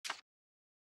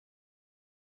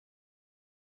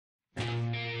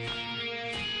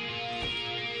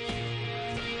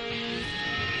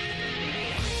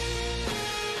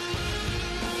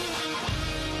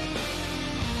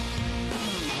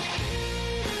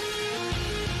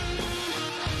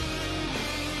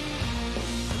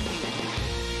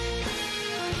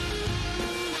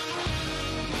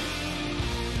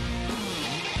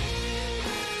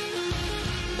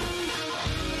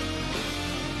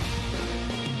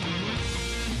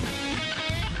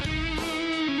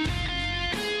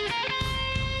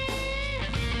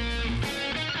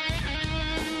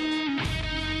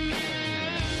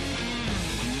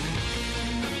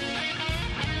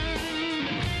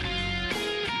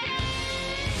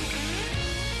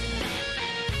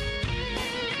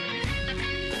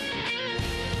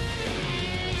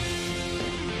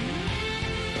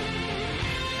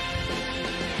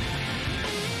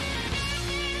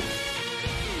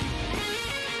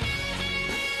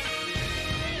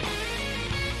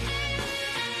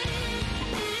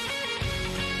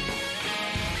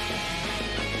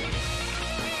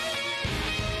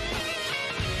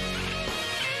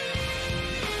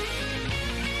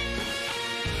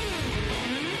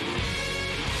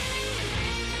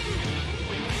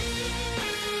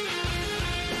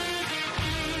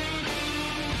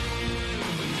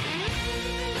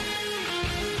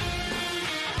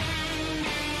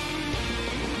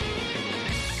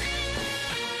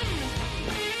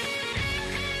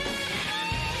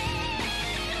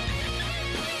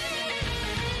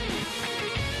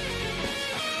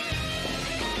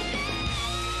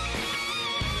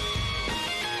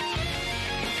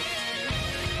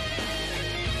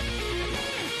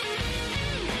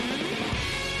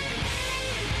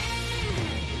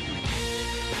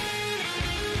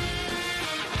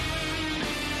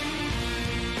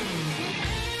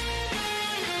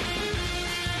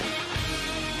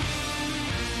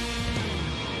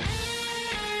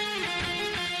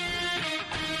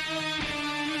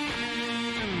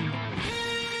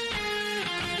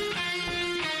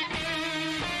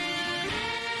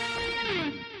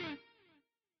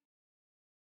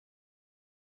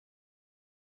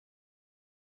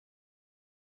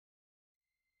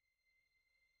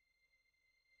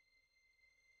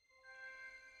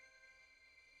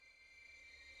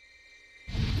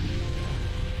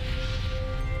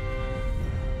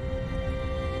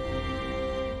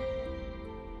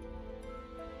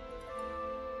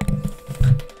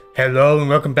Hello and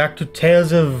welcome back to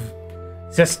Tales of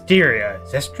Zestiria.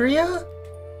 Zestria?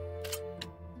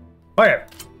 Whatever.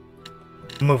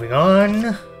 Moving on.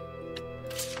 I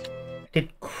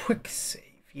did quick save,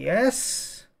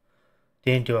 yes?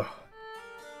 Didn't do a...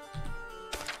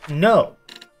 No.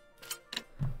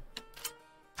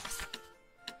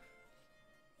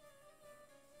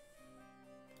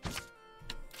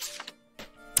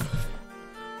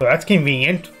 Well, that's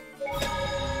convenient.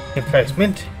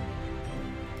 Investment.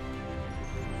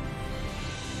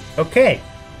 Okay.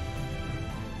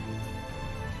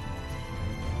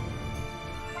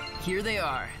 Here they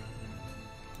are.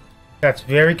 That's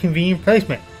very convenient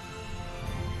placement.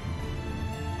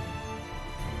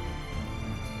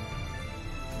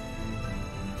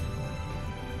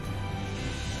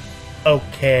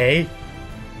 Okay.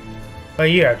 What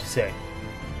do you have to say?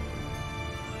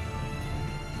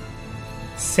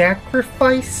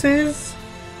 Sacrifices?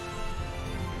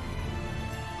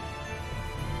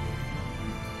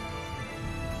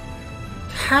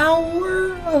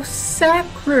 Tower of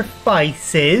Sacrifices?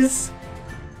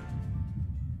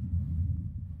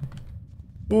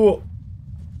 Whoa.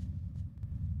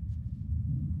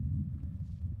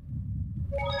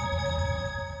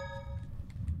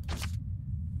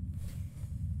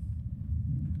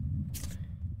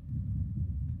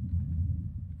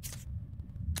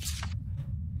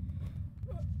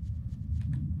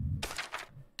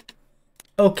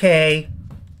 Okay.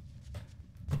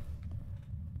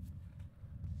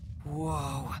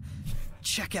 Whoa.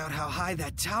 Check out how high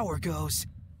that tower goes.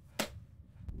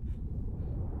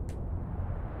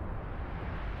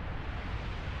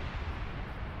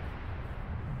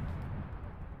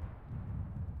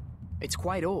 It's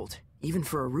quite old, even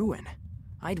for a ruin.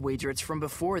 I'd wager it's from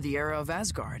before the era of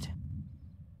Asgard.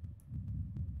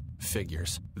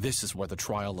 Figures. This is where the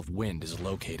Trial of Wind is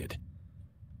located.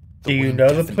 Do you wind know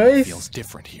the definitely place? Feels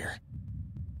different here.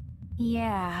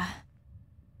 Yeah.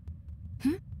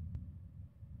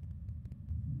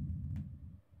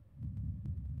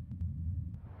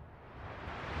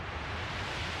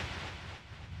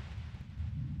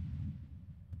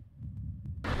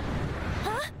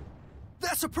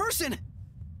 That's a person!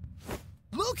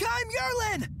 Lukheim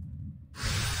Yerlin!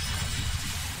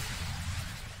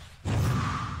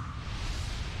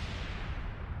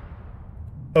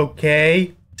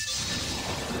 Okay.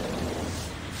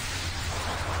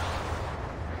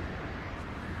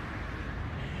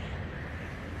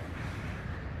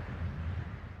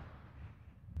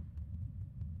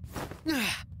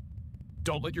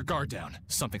 Don't let your guard down.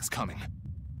 Something's coming.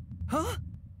 Huh?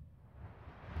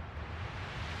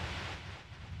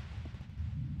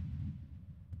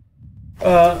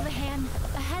 The hand,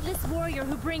 a headless warrior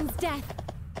who brings death.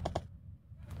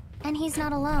 And he's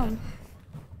not alone.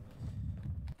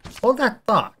 Hold that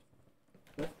thought.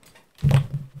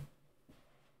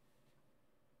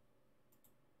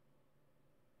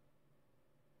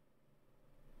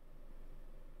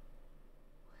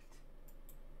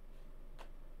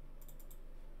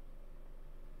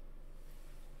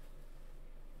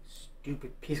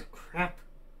 Stupid piece of crap.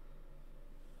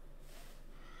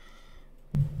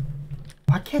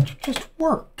 Why can't you just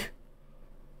work?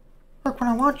 Work when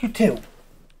I want you to.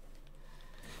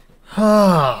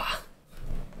 Ah.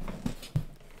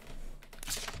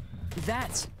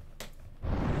 That's...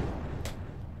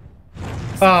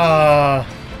 Hi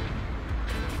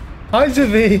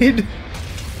Zavid.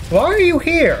 Why are you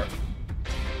here?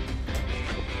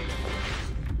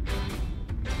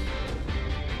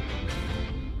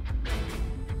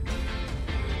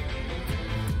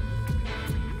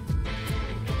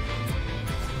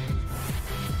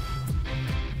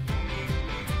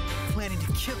 planning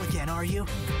to kill again, are you?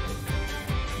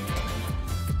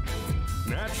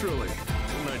 Naturally.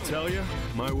 Didn't I tell you?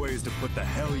 My way is to put the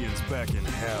Hellions back in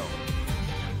hell.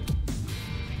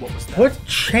 What was that? What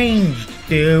changed,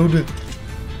 dude?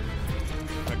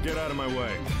 Now get out of my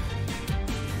way.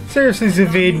 Seriously,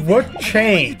 Zavid, what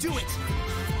changed? Do it!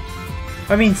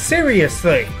 I mean,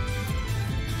 seriously.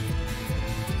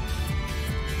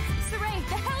 Saray,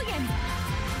 the Hellion!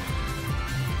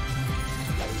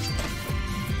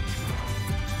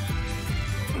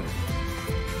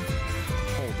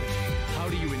 Hold it. How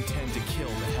do you intend to kill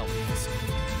the Hellions?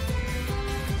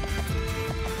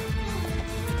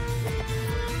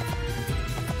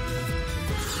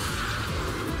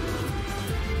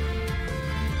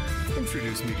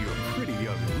 Introduce me to your pretty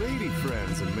young lady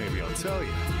friends and maybe I'll tell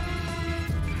you.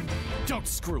 Don't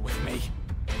screw with me.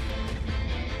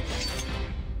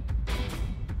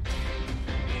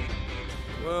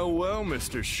 Well, well,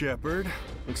 Mr. Shepard.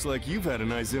 Looks like you've had a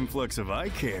nice influx of eye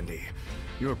candy.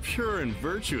 You're pure and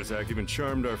virtuous act even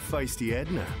charmed our feisty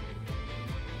Edna.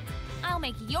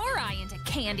 make your eye into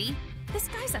candy. This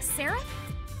guy's a seraph?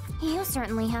 You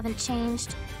certainly haven't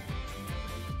changed.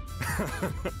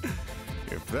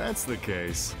 If that's the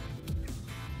case,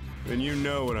 then you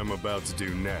know what I'm about to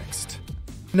do next.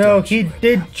 No, he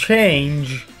did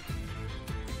change.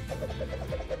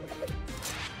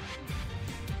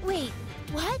 Wait,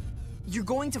 what? You're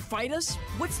going to fight us?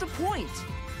 What's the point?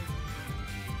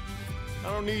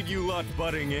 I don't need you lot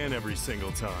butting in every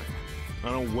single time. I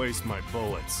don't waste my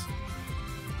bullets.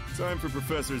 Time for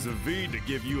Professor Zavid to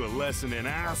give you a lesson in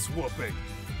ass whooping.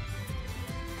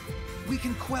 We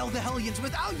can quell the Hellions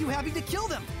without you having to kill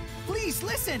them. Please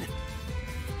listen.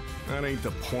 That ain't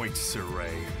the point, Sir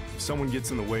Ray. If someone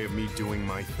gets in the way of me doing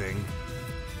my thing.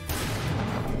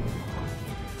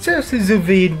 Seriously,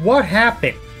 Zavid, what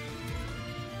happened?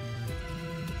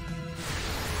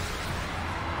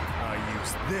 I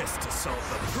use this to solve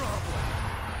the problem.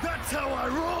 That's how I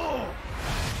roll!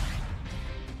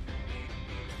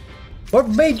 What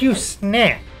made you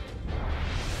snap?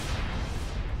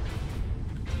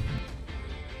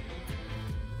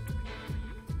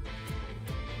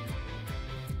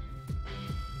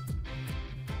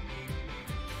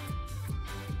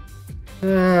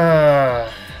 Now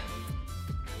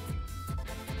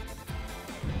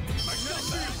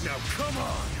come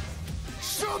on!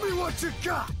 Show me what you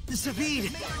got!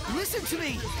 Zavid, listen to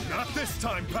me. Not this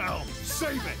time, pal!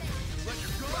 Save it!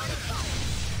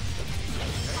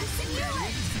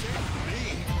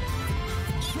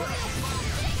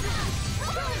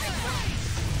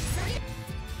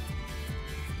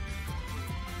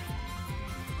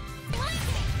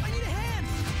 I need a hand.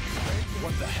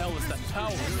 What the hell is that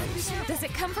power? Does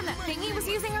it come from that thing he was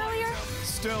using earlier?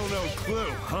 Still no clue,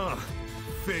 huh?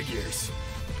 Figures.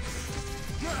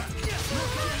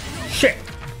 Shit!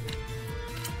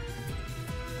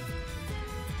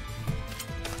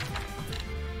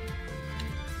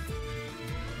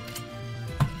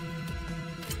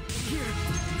 Here, I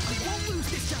won't lose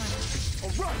this time.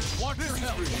 Alright, watch your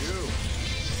health.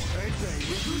 Hey,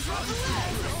 baby. Who's on the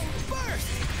leg? First,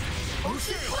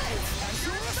 Ocean Blade.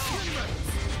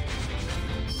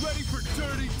 Ready for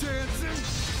dirty dancing?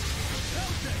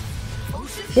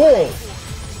 Ocean Whoa!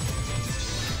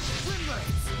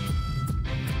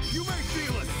 You may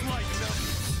feel a slight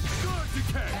numbness. Start to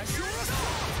catch.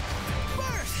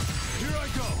 First, Here I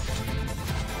go.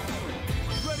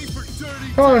 Ready for dirty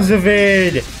Come on,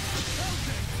 Zavid!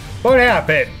 What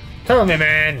happened? Tell me,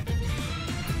 man.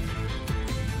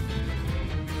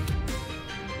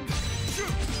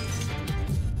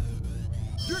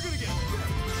 You're gonna get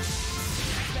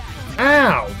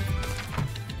Ow!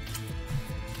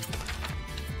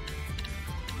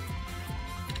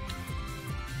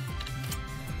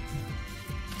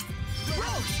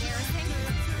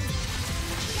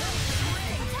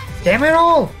 Damn it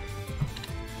all!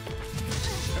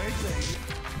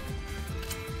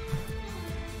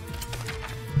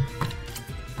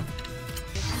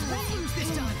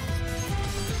 this time.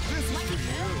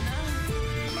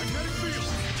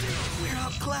 We're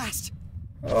outclassed.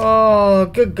 Oh,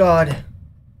 good God.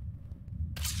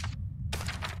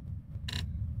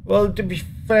 Well, to be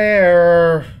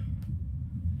fair...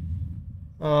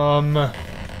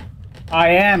 I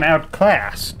am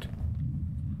outclassed.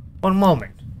 One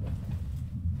moment.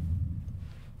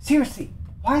 Seriously,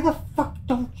 why the fuck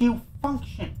don't you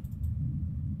function?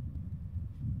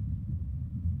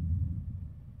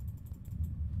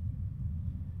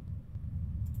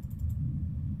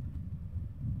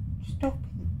 Just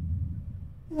open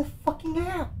the fucking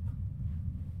app.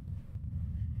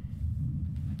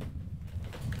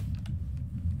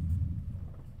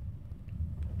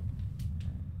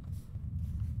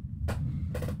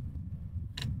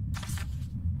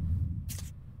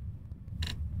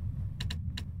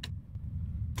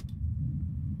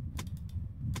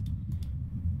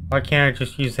 Why can't I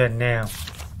just use that now?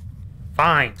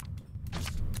 Fine.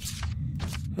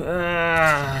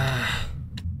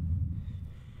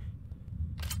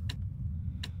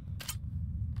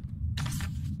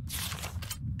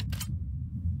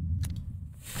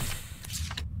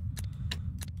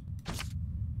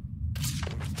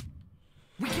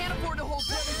 We can't afford to hold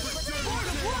back.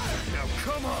 Now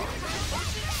come on!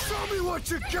 Show me what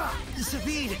you got!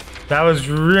 Zavid, That was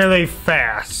really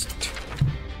fast.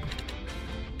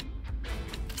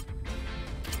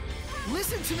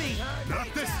 listen to me. Not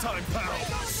this time, pal!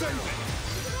 Save it!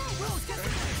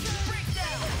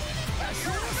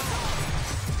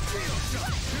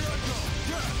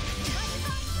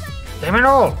 Damn it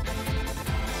all!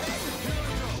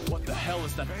 What the hell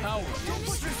is that power?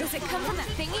 Does it come from that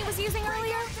thing he was using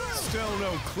earlier? Still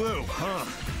no clue, huh?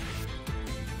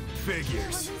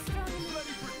 Figures.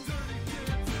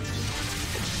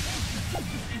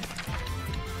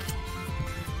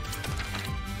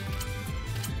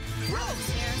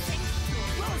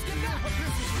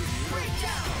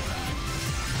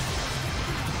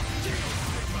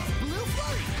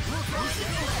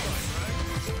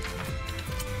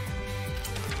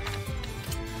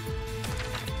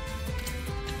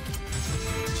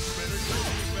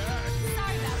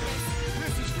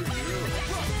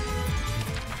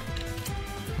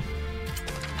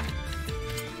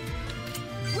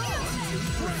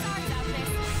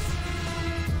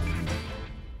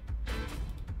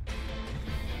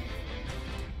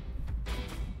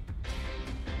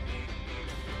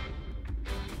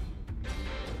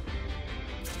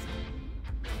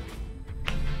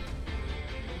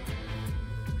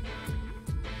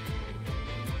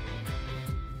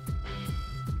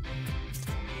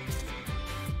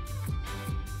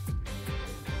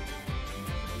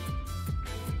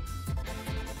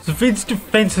 So Vid's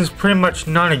defense is pretty much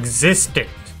non-existent.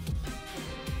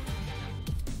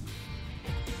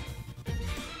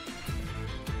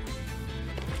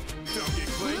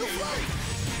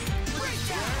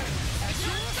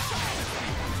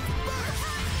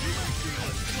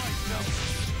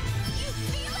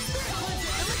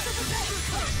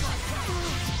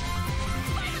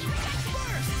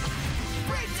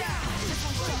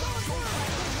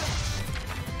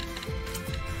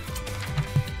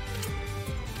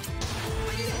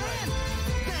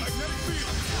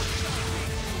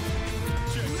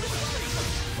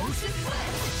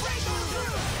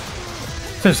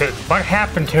 So what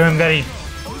happened to him that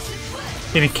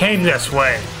he became this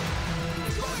way?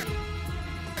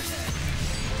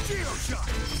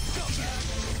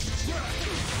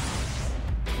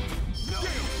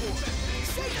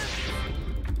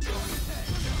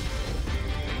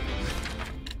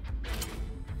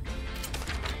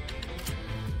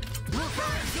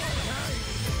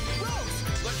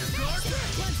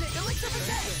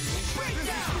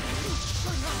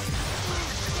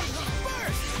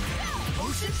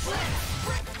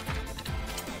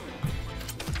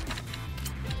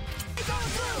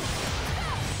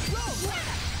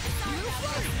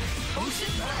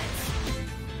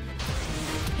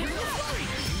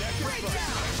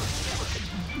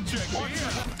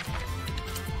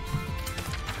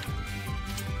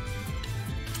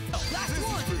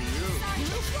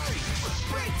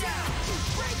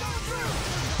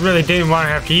 Really didn't want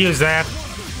to have to use that.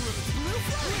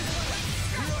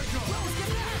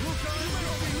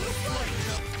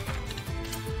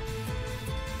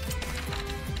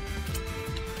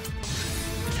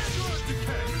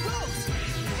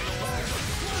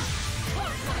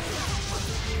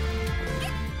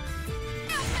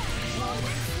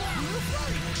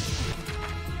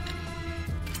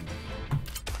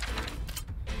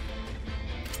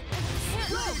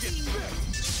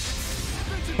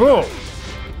 Whoa!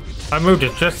 I moved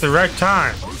at just the right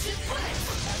time.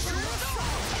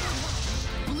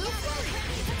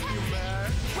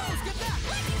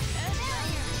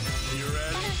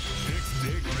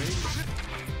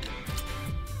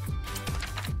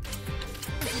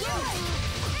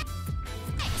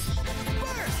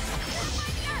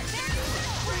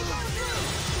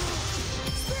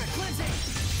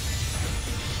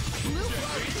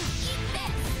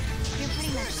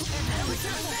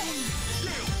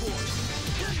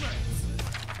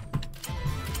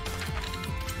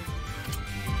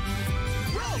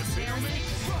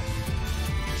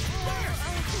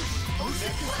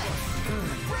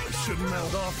 Shouldn't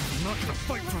melt off. I'm not gonna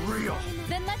fight for real.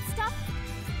 Then let's stop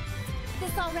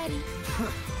this already.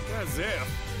 As if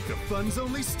the fun's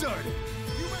only started.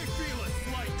 You may feel a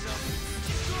slight jump.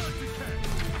 Start decay.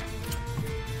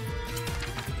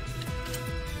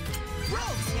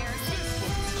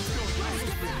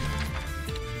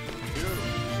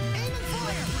 Aim and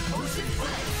fire! Ocean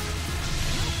flare!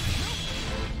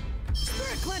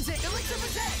 Spirit cleansing! Elixir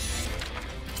protect!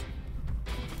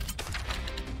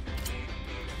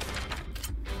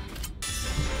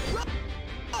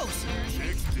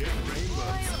 Chicks dig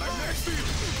rainbows. I'm next to you.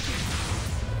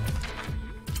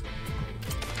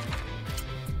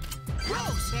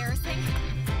 Rose! Embarrassing.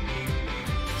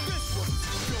 This one's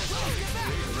Rose, get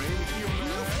back! rain feel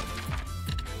mad.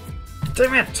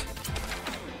 Damn it!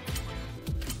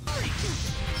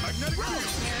 Magnetic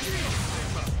Rose! field.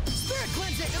 Spirit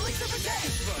cleansing! Elixir protect!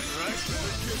 Fun, right?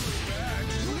 Better give it back.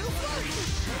 Blue flurry!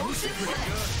 Ocean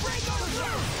flare! Break on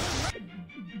through!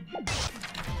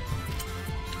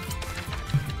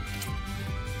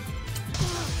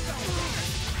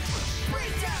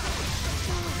 Break down!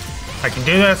 I can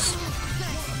do this.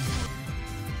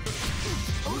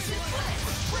 Ocean flare!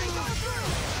 Break on through!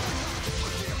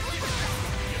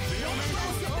 Here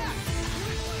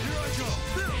I go.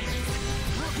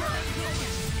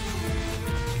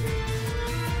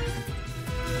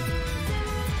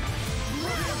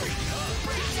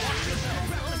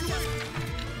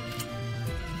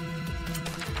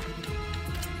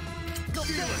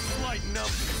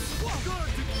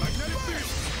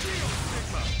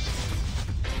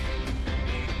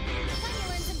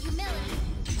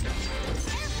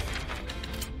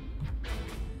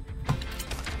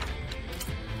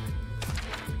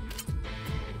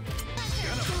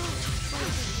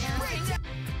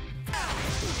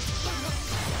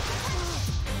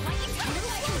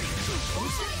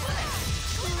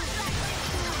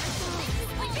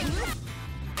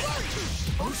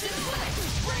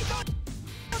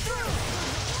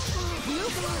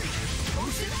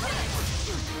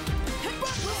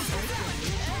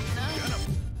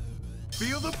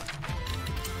 Feel the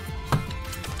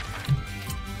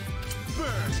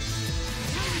burn.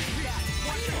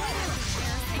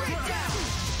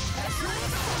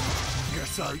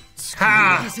 Guess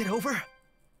Ha! Is it over?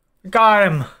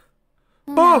 Got him.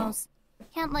 Who Oh. knows?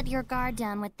 Can't let your guard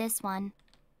down with this one.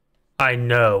 I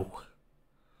know.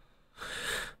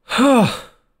 Hmm.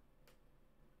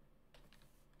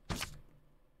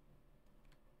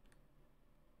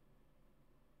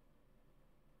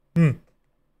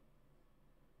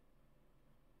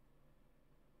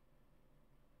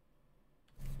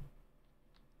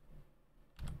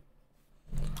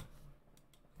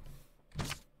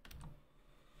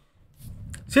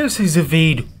 Seriously,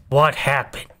 Zavid, what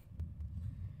happened?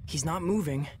 He's not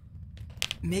moving.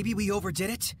 Maybe we overdid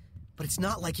it, but it's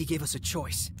not like he gave us a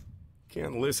choice.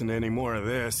 Can't listen to any more of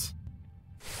this.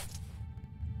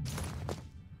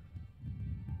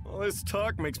 All this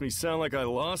talk makes me sound like I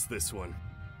lost this one.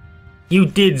 You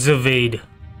did, Zavid.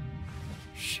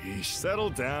 Sheesh, settle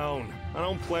down. I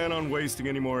don't plan on wasting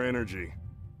any more energy.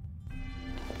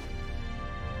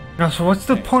 Now, so what's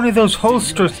the point of those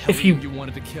holsters if Hellion you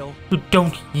wanted to kill?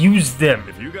 don't use them?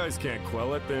 If you guys can't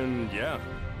quell it, then yeah.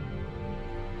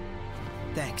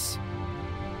 Thanks.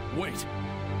 Wait.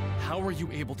 How are you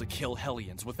able to kill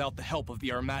Hellions without the help of the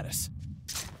Armatus?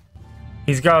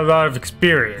 He's got a lot of Hey,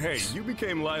 experience. you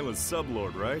became Lila's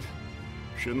sublord, right?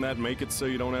 Shouldn't that make it so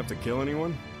you don't have to kill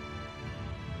anyone?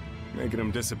 Making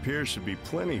them disappear should be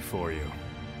plenty for you.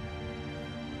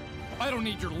 I don't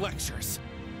need your lectures.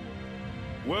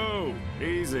 Whoa,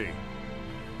 easy.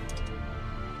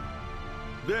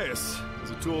 This is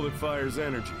a tool that fires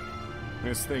energy.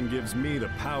 This thing gives me the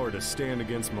power to stand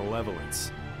against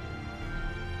malevolence.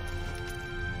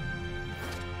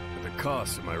 At the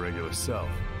cost of my regular self.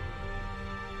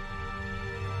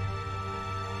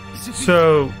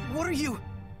 So, What are you?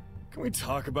 Can we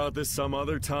talk about this some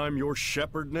other time, your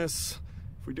shepherdness?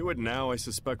 If we do it now, I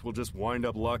suspect we'll just wind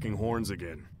up locking horns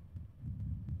again.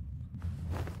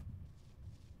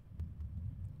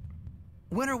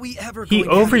 When are we ever he going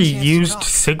to have a chance to overused talk?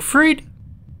 Siegfried?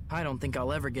 I don't think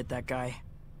I'll ever get that guy.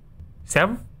 Is that,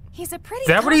 He's a pretty is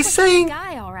that what he's complicated saying?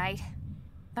 guy, all right.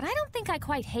 But I don't think I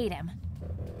quite hate him.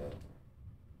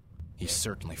 He's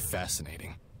certainly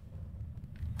fascinating.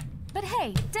 But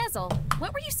hey, Dezel,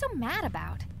 what were you so mad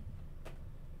about?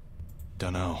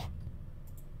 Dunno.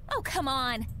 Oh, come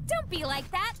on. Don't be like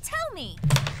that. Tell me.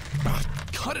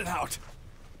 Cut it out!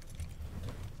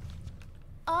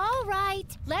 All right,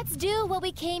 let's do what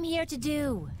we came here to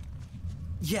do.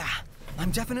 Yeah,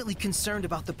 I'm definitely concerned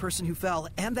about the person who fell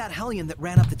and that Hellion that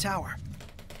ran up the tower.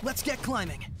 Let's get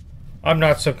climbing. I'm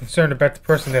not so concerned about the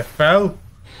person that fell.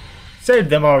 Saved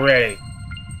them already.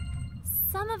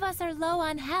 Some of us are low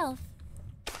on health.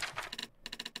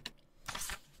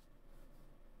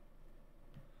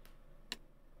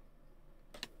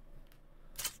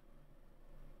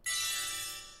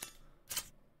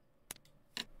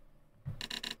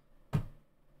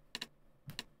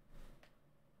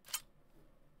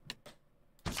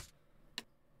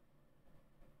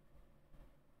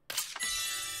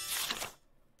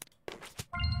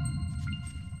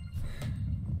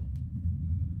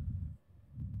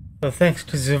 So thanks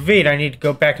to Zavid, I need to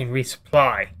go back and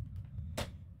resupply.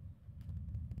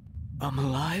 I'm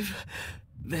alive?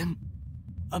 Then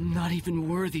I'm not even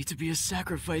worthy to be a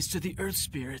sacrifice to the Earth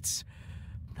Spirits.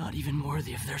 Not even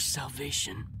worthy of their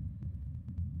salvation.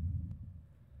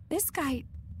 This guy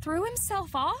threw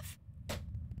himself off?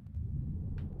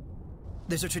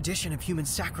 There's a tradition of human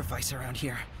sacrifice around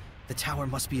here. The tower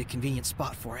must be a convenient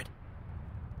spot for it.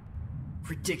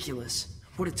 Ridiculous.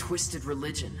 What a twisted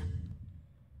religion.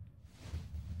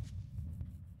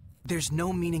 There's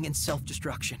no meaning in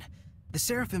self-destruction. The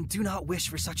Seraphim do not wish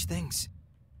for such things.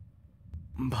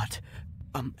 But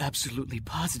I'm absolutely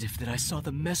positive that I saw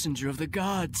the messenger of the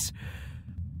gods.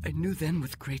 I knew then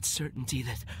with great certainty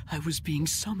that I was being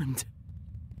summoned.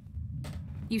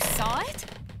 You saw it?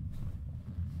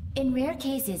 In rare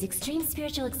cases, extreme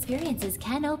spiritual experiences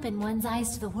can open one's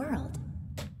eyes to the world.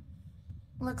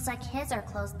 Looks like his are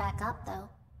closed back up, though.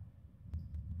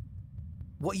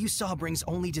 What you saw brings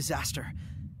only disaster,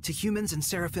 to humans and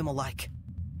Seraphim alike.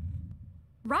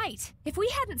 Right. If we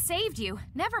hadn't saved you,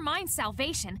 never mind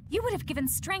salvation, you would have given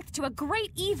strength to a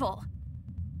great evil.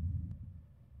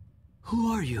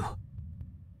 Who are you?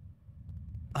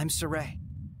 I'm Saray.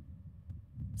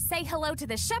 Say hello to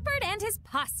the shepherd and his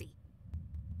posse.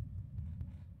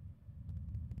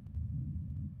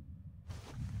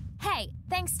 Hey,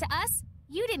 thanks to us,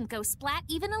 you didn't go splat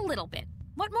even a little bit.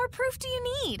 What more proof do you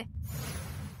need?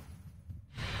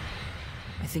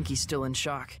 I think he's still in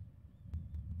shock.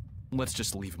 Let's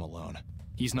just leave him alone.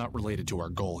 He's not related to our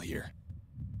goal here.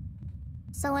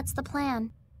 So what's the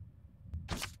plan?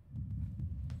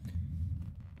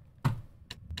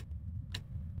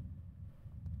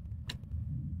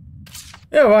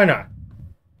 Yeah, why not?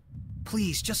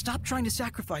 Please, just stop trying to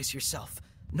sacrifice yourself.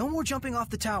 No more jumping off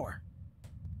the tower.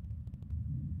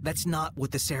 That's not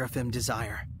what the Seraphim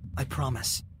desire. I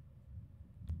promise.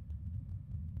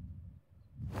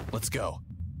 Let's go.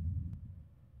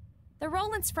 The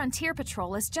Roland's Frontier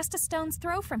Patrol is just a stone's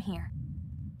throw from here.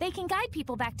 They can guide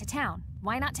people back to town.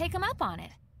 Why not take them up on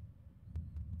it?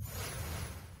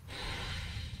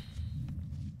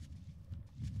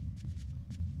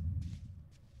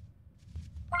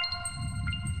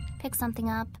 Pick something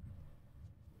up.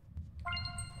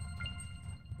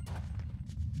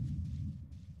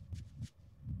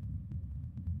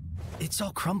 It's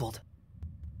all crumbled.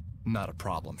 Not a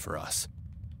problem for us.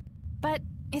 But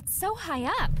it's so high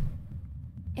up.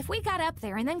 If we got up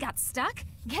there and then got stuck,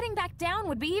 getting back down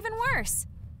would be even worse.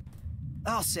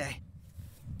 I'll say.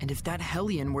 And if that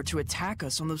Hellion were to attack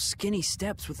us on those skinny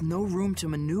steps with no room to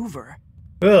maneuver...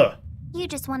 Ugh. You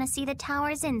just want to see the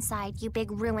tower's inside, you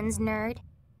big ruins nerd.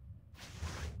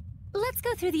 Let's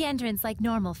go through the entrance like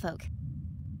normal folk.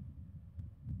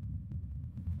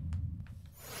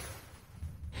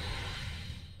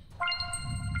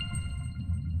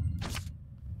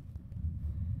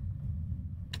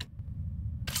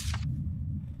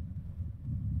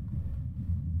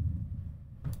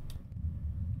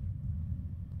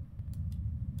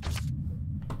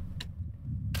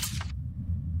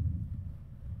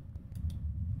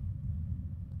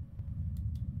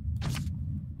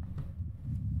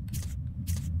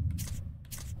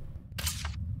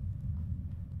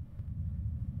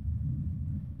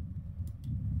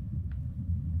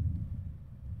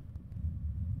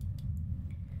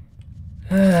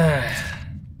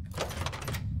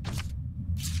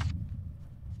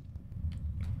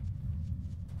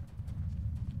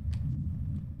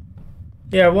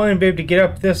 Yeah, I wouldn't be able to get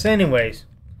up this anyways.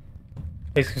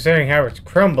 It's considering how it's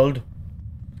crumbled.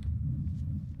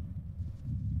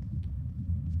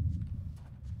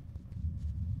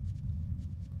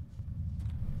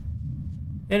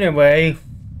 Anyway,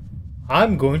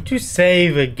 I'm going to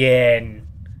save again.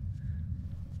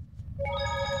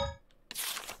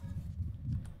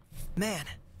 Man,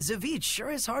 Zavid sure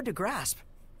is hard to grasp.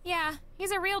 Yeah,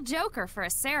 he's a real joker for a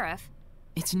seraph.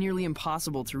 It's nearly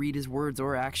impossible to read his words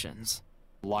or actions.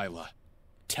 Lila,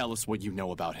 tell us what you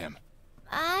know about him.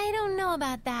 I don't know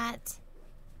about that.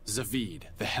 Zavid,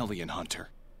 the Hellion Hunter.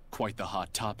 Quite the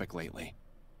hot topic lately.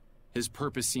 His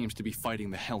purpose seems to be fighting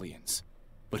the Hellions.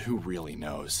 But who really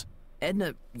knows?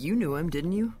 Edna, you knew him,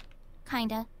 didn't you?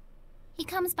 Kinda. He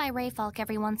comes by Rayfalk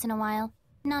every once in a while.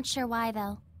 Not sure why,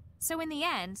 though. So in the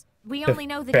end, we The only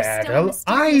know that he's still a Battle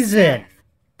mysterious Eisen. seraph.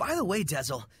 By the way,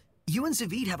 Dezel, you and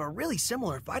Zavid have a really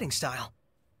similar fighting style.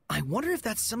 I wonder if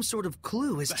that's some sort of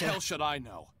clue as The to... hell should I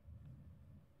know?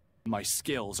 My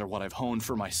skills are what I've honed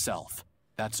for myself.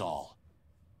 That's all.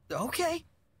 Okay.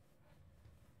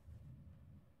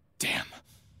 Damn.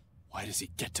 Why does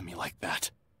he get to me like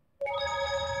that?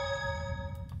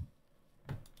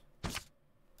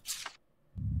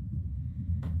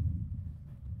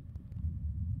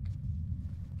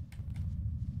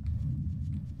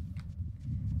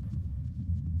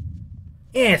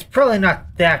 Yeah, it's probably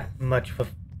not that much of a...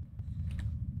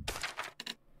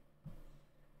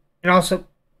 And also,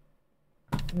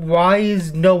 why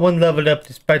is no one leveled up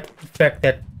despite the fact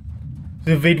that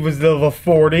Zavid was level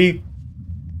 40?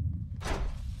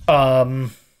 A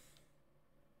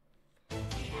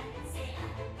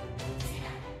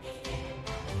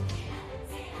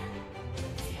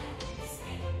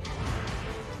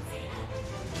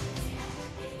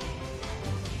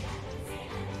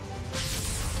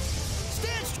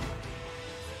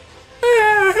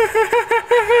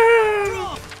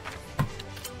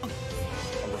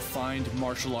refined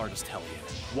martial artist Hellion.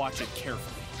 Watch it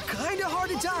carefully. Kinda hard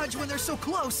to dodge when they're so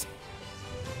close.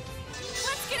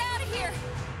 Let's get out of here!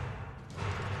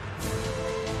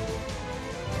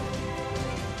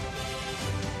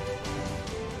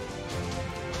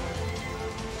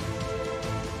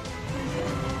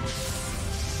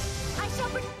 I shall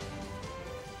bring...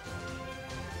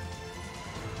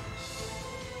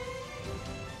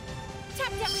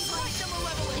 Tap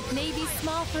It may be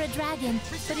small for a dragon,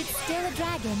 but it's still a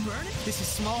dragon. This is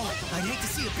small. I'd hate to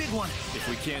see a big one. If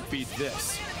we can't beat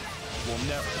this, we'll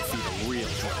never defeat a real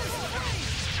dragon.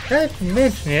 Now to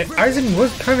mention it, Eisen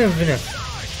was kind of in a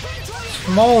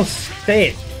small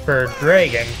state for a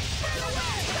dragon.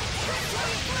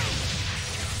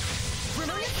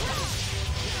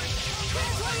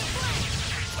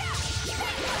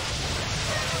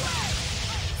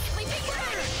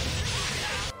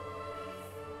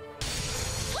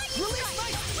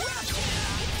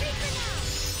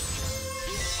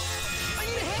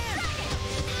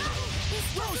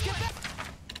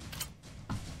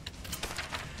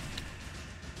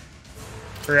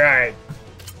 Right.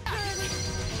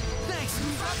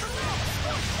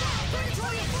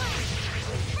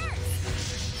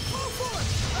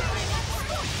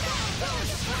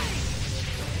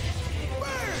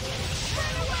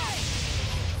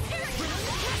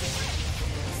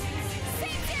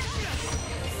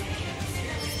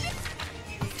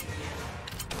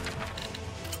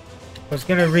 I was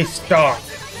gonna restart.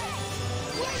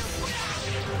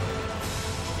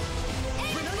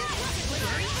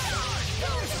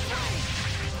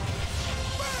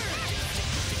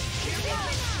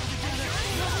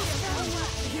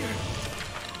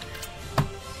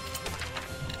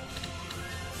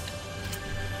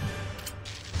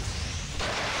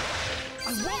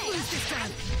 I won't lose this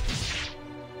time!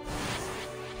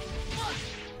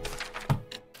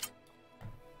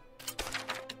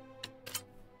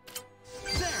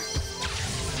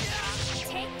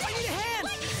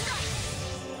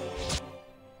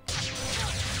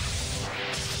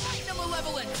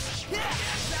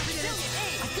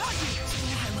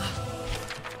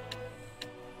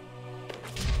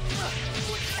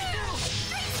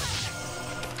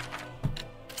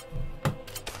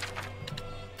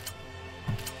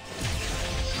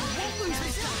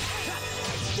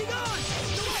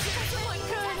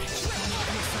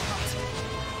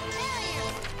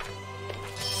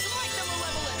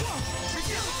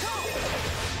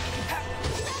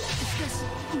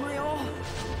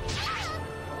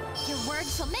 Your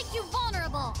words shall make you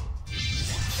vulnerable.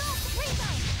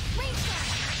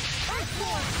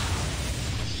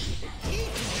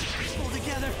 Pull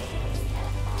together!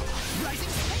 Rising!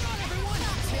 Hang on, everyone!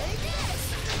 Take this!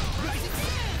 Rising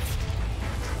Sands!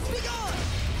 Be gone!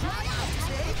 Dry out!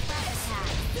 Take this!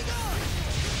 Be gone!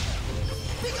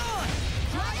 Be gone!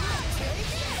 Dry out! Take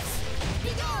this!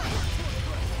 Be gone!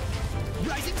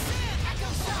 Rising Sand! Echo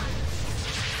shot!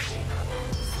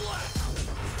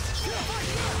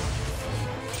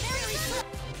 Very slow!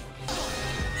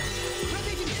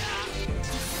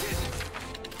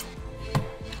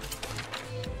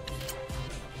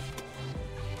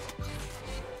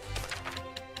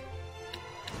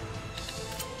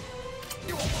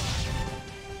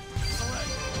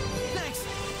 Thanks!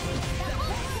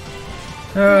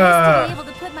 Nice to be able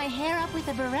to put my hair up with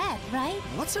a barrette, right?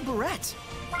 What's a barrette?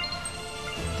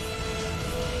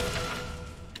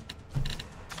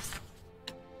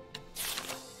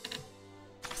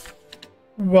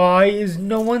 Why is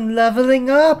no one leveling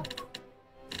up?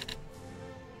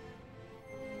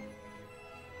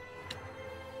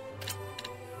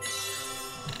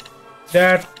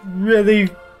 That really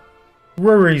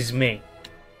worries me.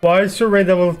 Why is Saray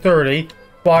level 30?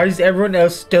 Why is everyone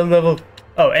else still level...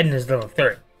 Oh, Edna's level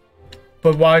 30.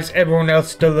 But why is everyone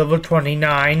else still level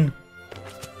 29?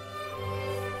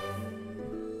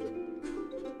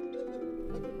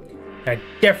 I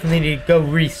definitely need to go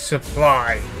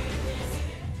resupply.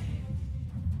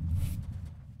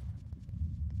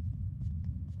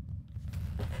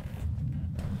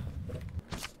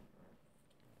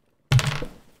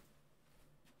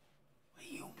 What do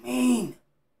you mean?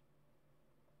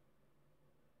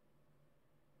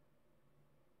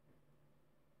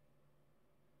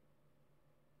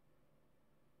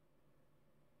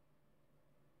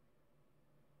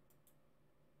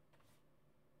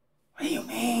 What do you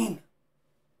mean?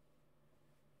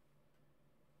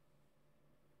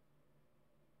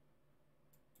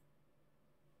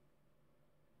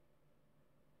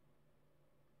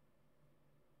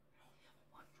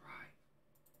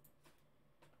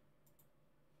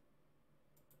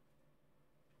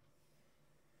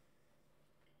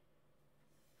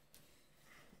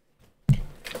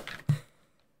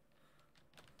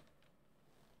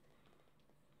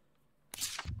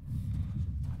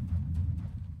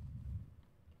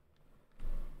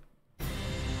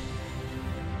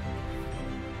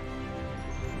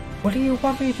 What do you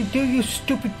want me to do, you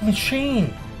stupid machine?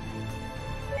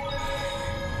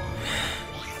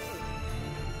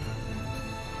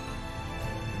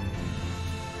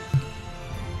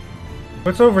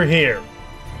 What's over here?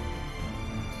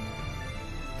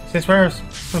 Is this where I'm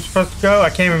supposed to go? I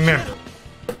can't remember.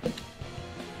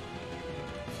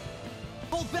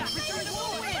 Hold back! Return to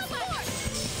forward!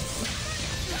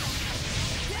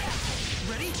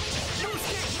 Ready? No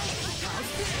escape! How's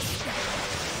this?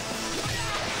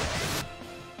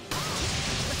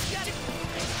 Let's get it!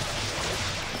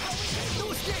 No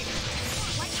escape!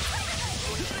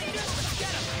 Let's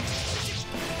get him!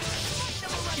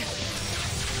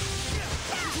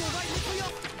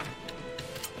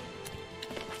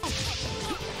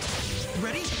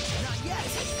 Ready? Not yet!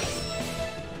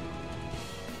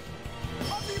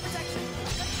 Offer your protection!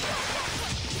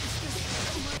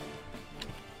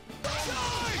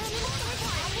 Charge!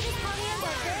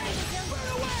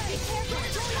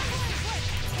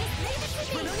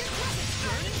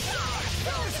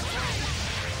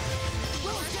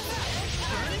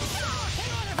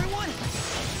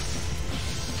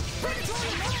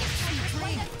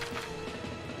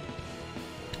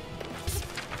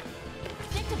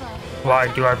 Why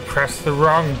do I press the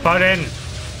wrong button?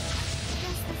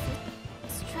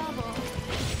 It's trouble.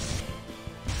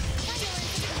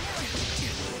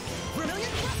 Vermilion?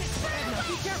 Edna,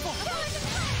 be careful!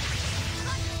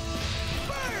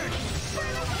 Bird!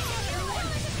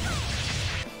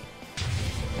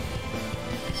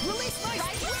 Release my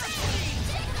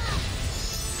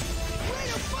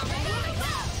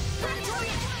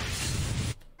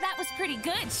That was pretty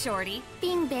good, Shorty.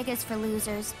 Being big is for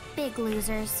losers. Big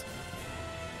losers.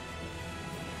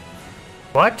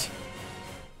 What?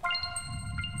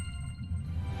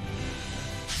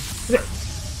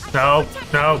 No,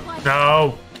 no,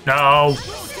 no, no.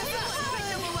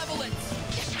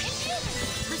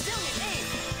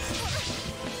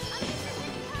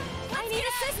 I need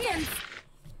assistance.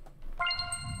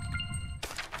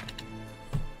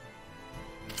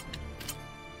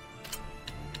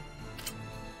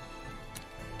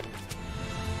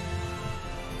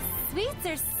 Sweets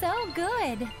are so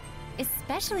good,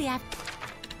 especially after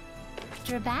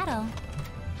a battle.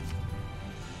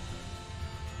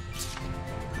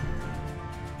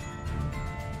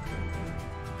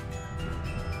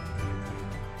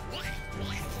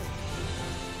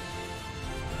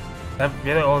 That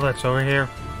really all that's over here?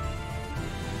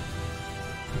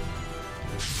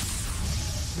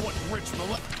 What rich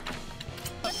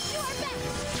Let's do our best.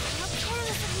 How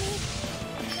careless of me.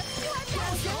 Let's do our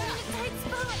best. We're in a tight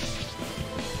spot.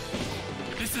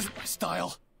 This isn't my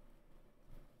style.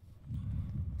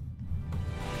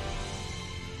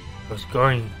 I was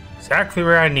going exactly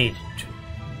where I needed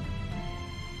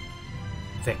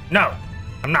to. No,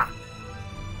 I'm not.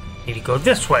 I need to go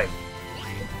this way.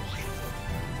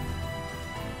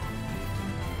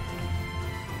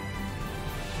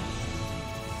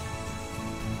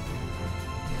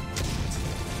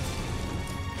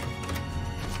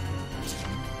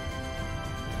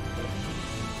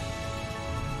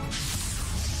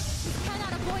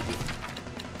 Cannot avoid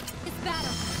this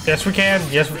battle. Yes, we can.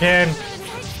 Yes, we can. We're in a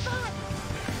tight spot.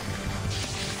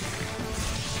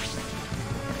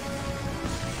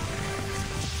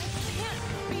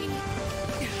 Can't be.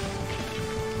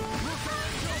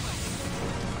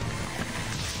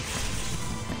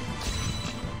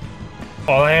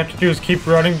 All I have to do is keep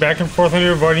running back and forth and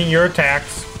avoiding your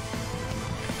attacks.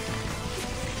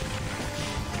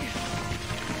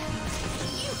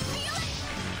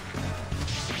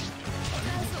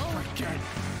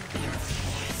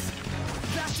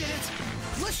 That did it!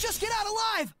 Let's just get out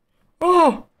alive!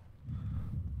 Oh!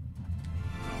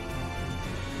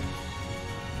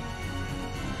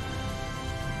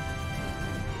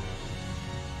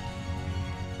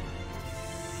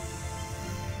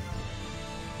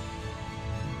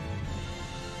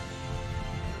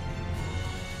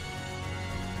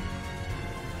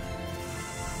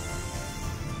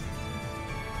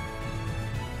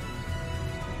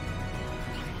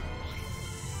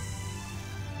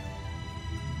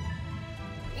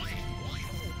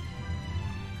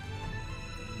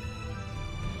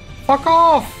 Fuck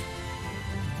off!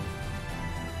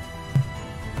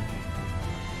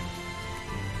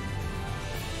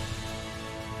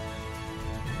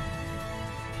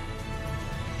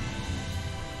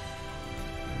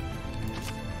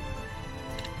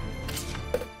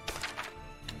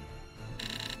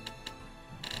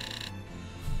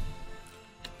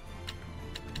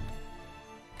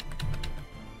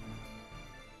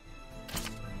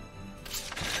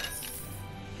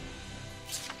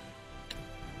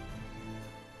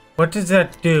 What does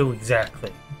that do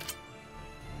exactly?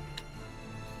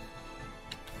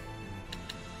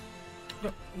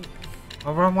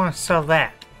 Why would I want to sell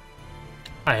that?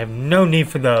 I have no need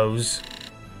for those.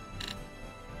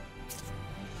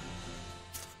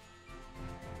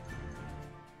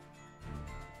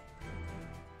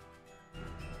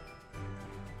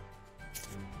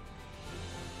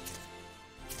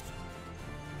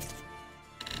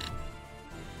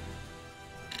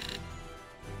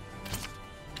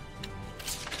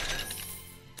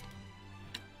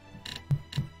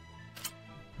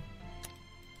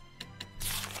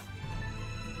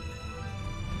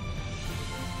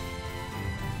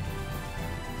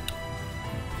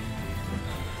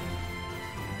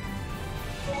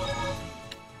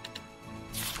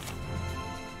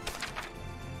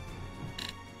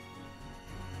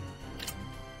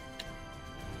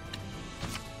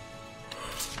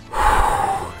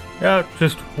 Yeah,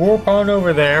 just warp on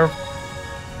over there.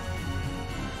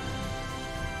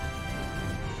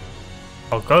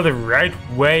 I'll go the right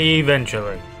way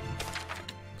eventually.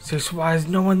 Seriously, why is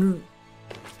no one...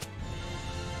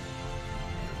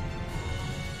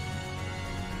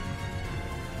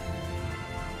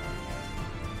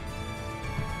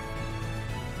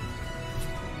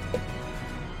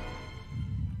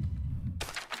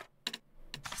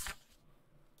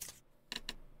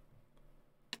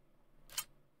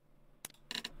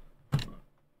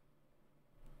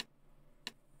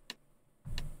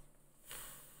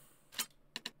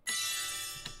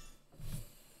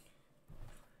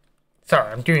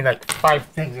 Sorry, I'm doing like 5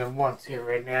 things at once here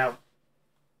right now.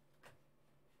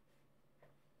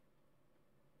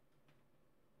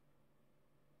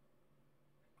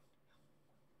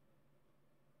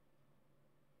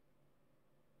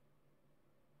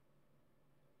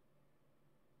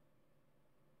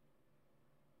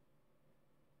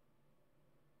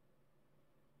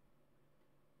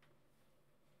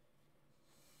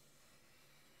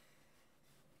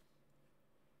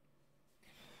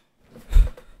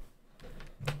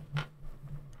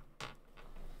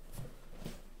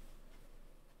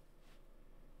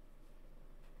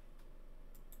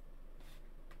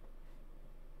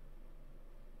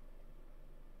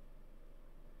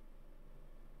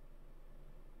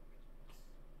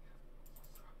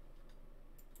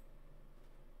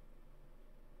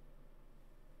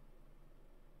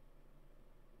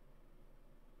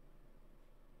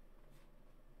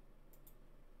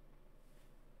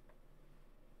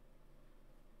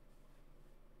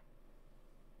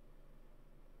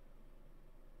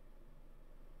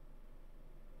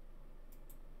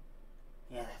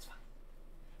 Yeah, that's fine.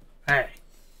 Alright.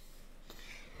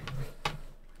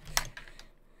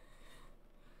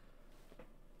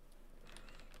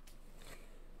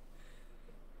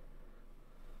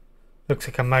 Looks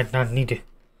like I might not need to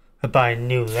buy a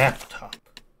new laptop.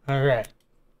 Alright.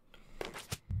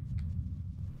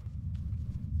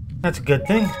 That's a good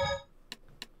thing.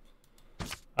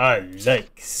 I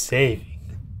like saving.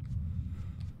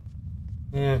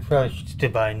 Yeah, I probably should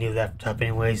still buy a new laptop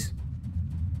anyways.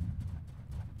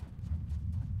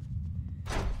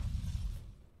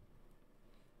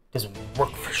 Doesn't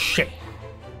work for shit.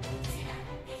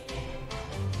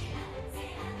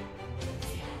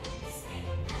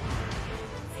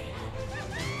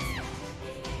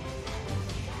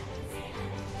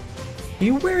 Are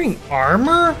you wearing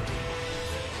armor?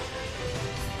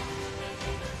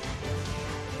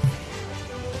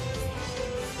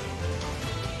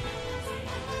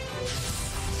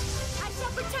 I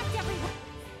shall protect everyone.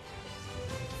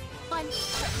 Wendy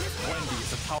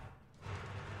is a powerful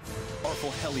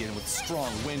Hellion with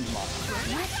strong wind monster.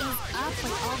 What is up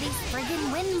with all these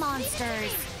friggin' wind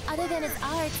monsters? Other than its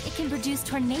art, it can produce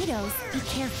tornadoes. Be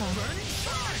careful.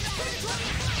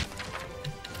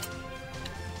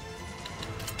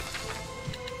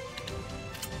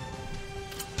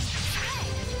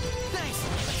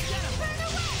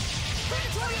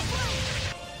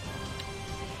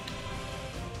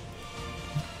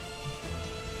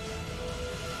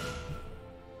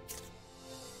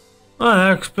 Well,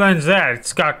 that explains that.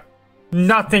 It's got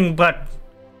nothing but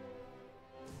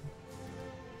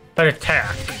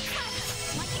attack.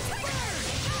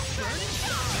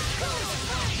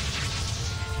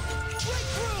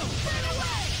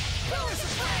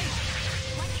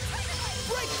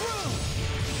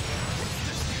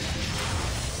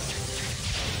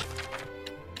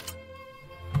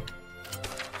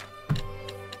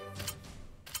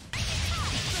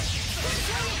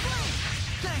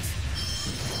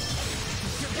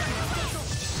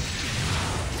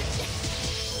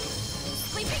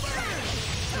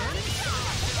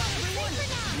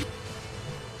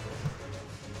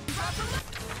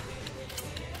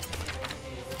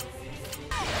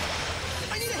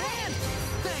 I need a hand!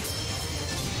 Thanks!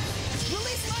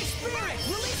 Release my spirit!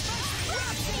 Release my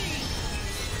gravity!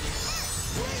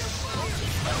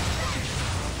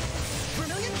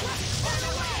 Vermilion Blast! Run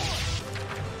away!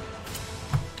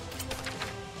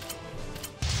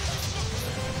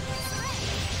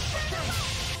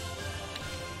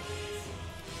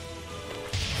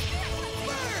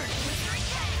 Burn!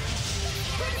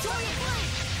 Predatory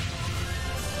Blade!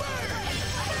 Burn!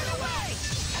 Burn away!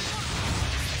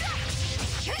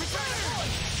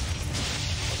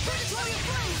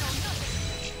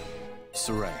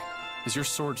 Saray, is your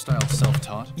sword style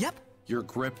self-taught? Yep. Your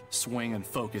grip, swing, and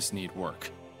focus need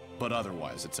work. But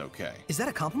otherwise, it's okay. Is that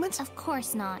a compliment? Of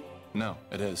course not. No,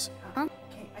 it is. Okay,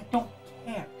 I don't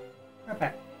care.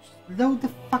 Perfect. Just load the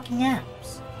fucking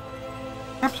apps.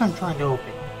 Apps I'm trying to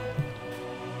open.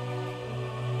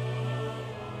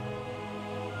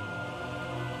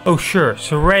 Oh sure,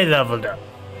 so Ray leveled up.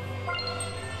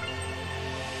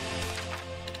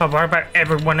 But what about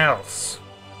everyone else?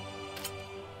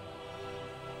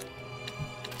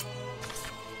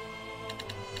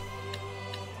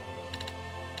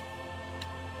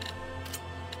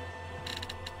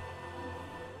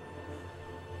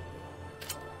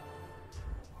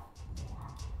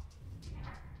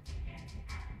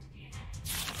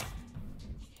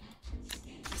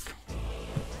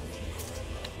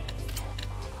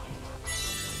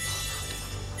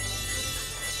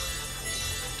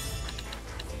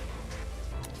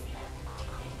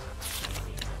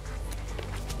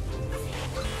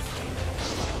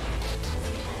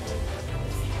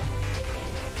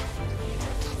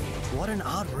 an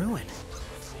odd ruin.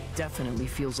 Definitely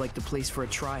feels like the place for a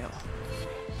trial.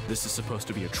 This is supposed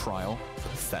to be a trial?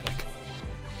 Pathetic.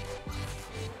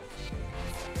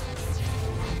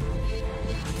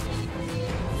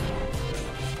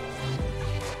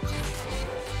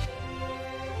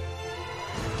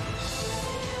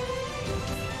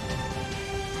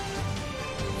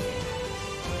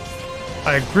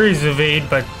 I agree, Zavid,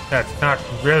 but that's not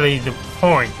really the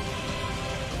point.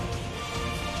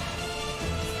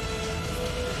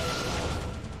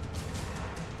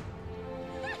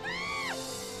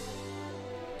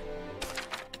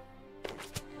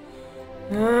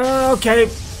 Okay.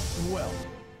 Well,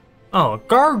 Oh, a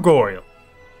gargoyle.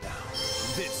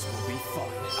 this will be fun.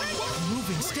 A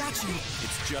moving statue.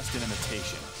 It's just an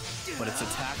imitation, but its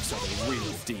attacks are the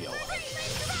real deal.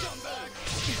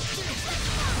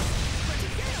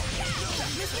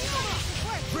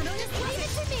 Leave it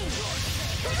to me!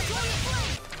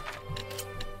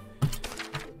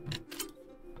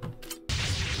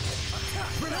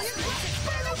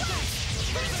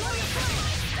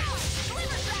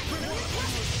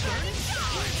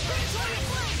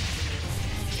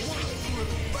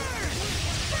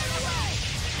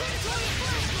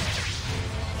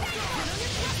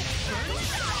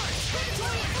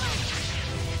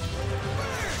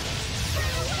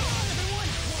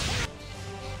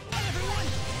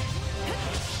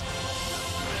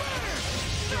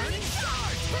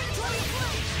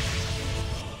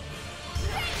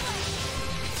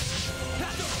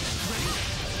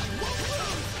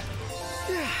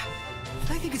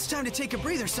 I think it's time to take a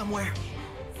breather somewhere.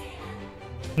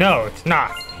 No, it's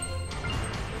not.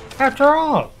 After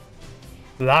all,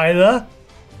 Lila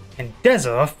and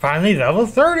Deza are finally level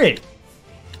 30.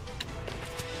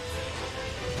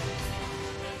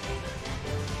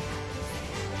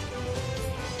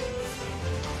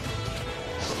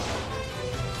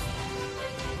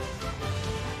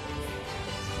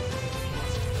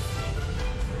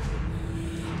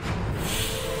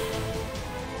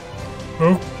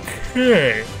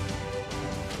 Okay.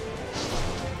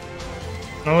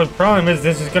 The only problem is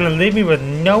this is gonna leave me with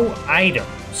no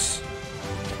items.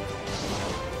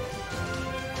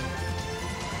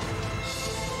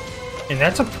 And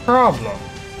that's a problem.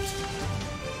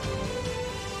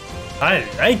 I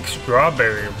like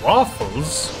strawberry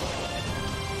waffles.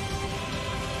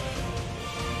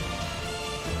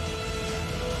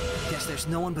 Guess there's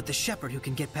no one but the shepherd who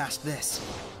can get past this.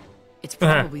 It's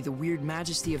probably the weird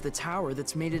majesty of the tower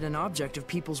that's made it an object of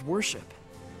people's worship.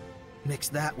 Mix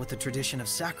that with the tradition of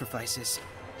sacrifices,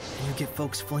 and you get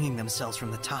folks flinging themselves from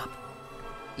the top.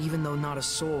 Even though not a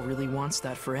soul really wants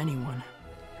that for anyone.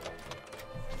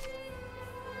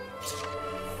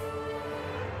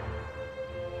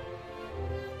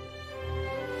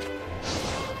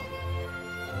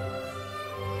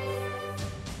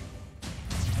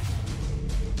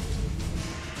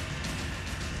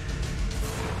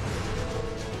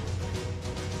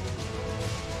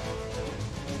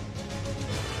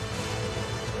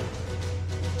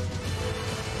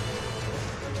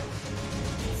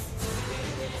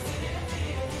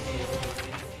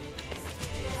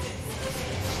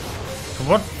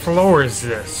 What floor is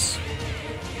this?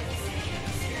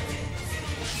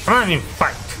 Come on and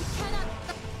fight.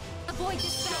 Avoid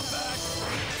this battle.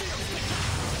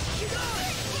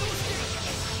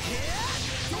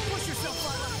 Don't push yourself,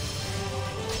 Lila!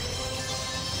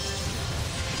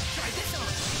 Try this on!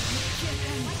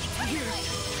 Here!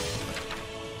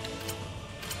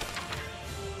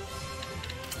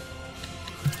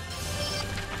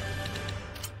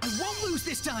 I won't lose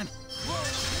this time!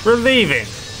 We're leaving.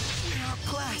 We're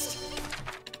outclassed.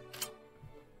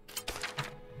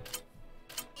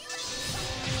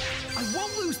 I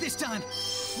won't lose this time!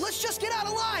 Let's just get out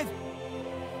alive!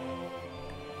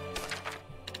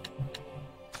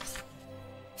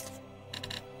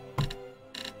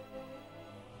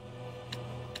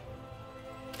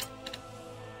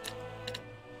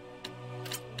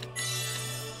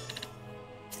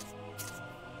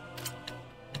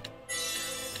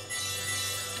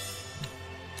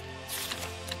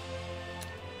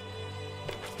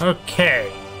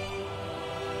 Okay.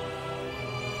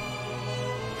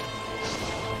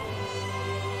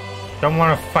 Don't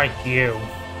want to fight you.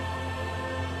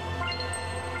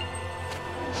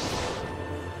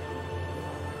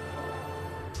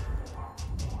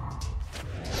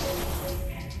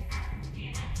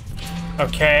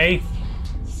 Okay.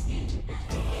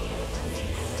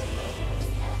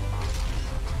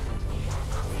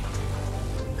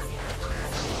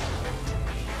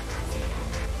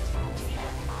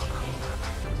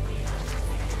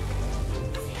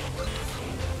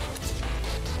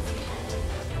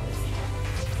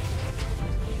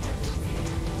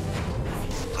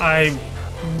 I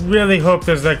really hope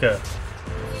there's like a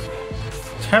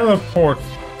teleport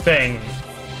thing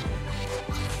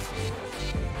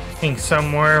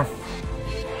somewhere.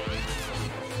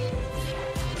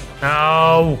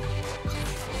 No.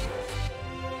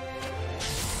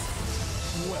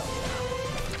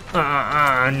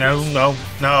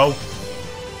 No.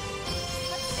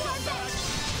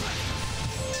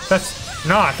 That's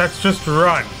not, that's just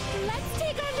run. Let's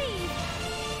take our leave.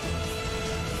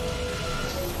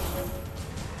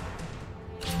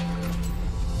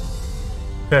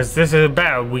 Because this is a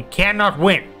battle we cannot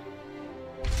win.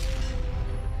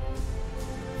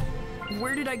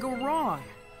 Where did I go wrong?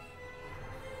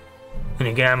 And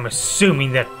again, I'm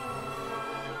assuming that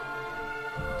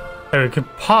we could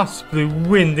possibly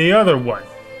win the other one.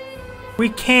 We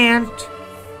can't.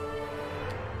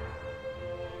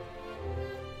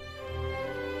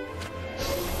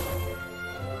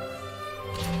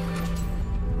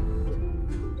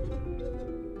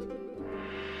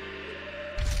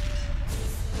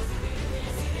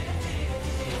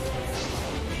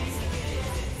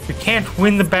 We can't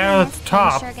win the battle at the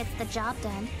top. Sure gets the job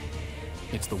done.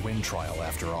 It's the wind trial,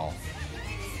 after all.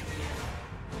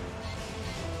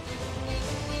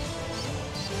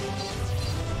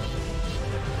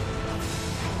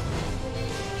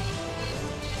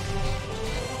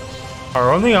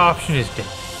 Our only option is to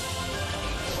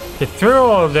get through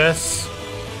all of this.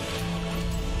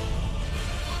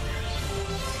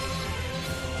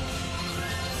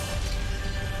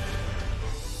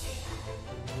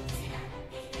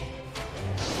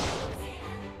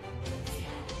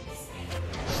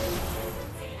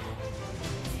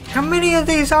 How many of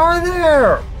these are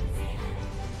there?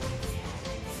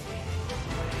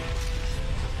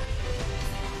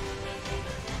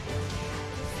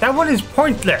 That one is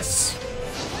pointless.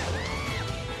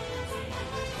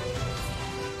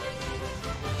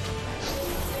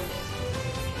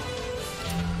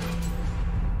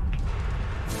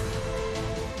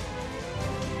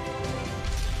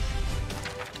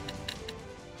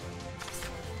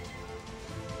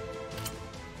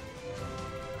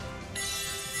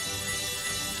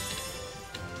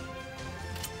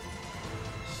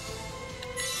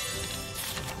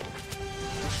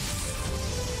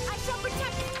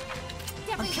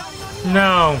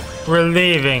 No, we're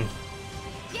leaving.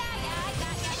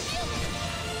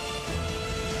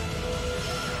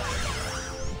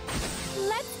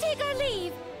 Let's take our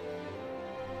leave.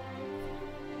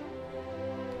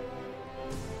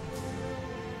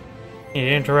 Need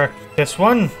to interact with this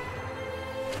one.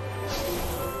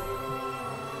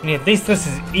 I mean, at least this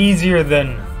is easier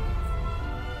than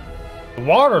the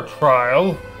water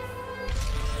trial.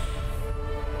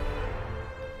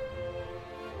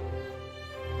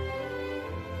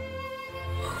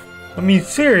 I mean,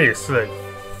 seriously.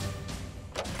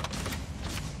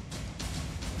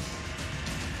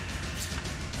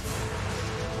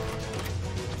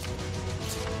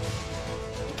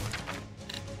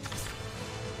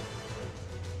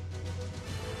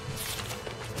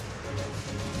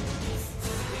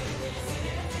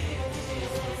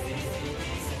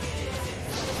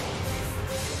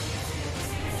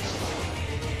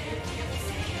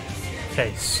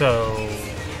 Okay, so...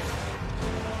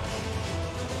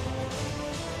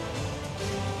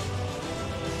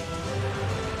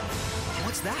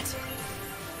 that?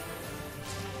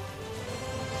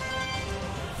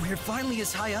 We're finally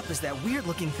as high up as that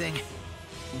weird-looking thing.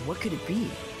 What could it be?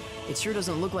 It sure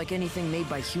doesn't look like anything made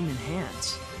by human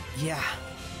hands. Yeah.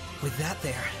 With that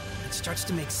there, it starts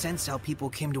to make sense how people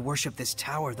came to worship this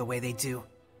tower the way they do.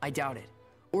 I doubt it.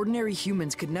 Ordinary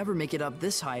humans could never make it up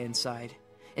this high inside.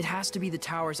 It has to be the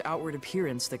tower's outward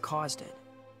appearance that caused it.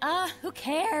 Who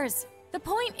cares? The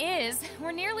point is,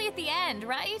 we're nearly at the end,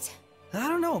 right? I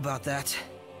don't know about that.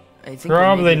 I think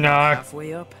probably we're maybe not.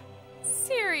 Halfway up.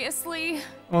 Seriously?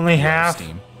 Only half.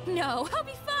 Steam. No, I'll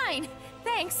be fine.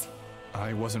 Thanks.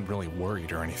 I wasn't really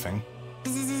worried or anything.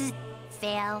 Bzzz.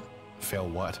 Fail. Fail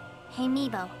what? Hey,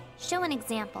 Meebo, show an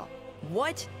example.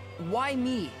 What? Why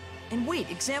me? And wait,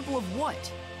 example of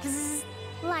what? Bzzz.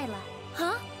 Lila.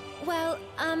 Huh? Well,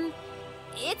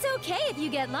 it's okay if you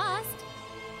get lost.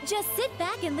 Just sit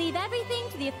back and leave everything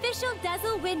to the official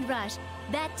Dazzle Windrush.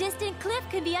 That distant cliff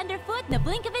can be underfoot in the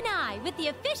blink of an eye with the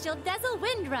official Dazzle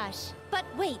Windrush. But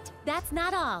wait, that's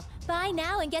not all. Buy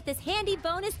now and get this handy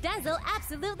bonus Dazzle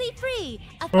absolutely free.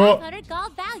 A 500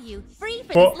 gold value, free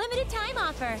for this limited time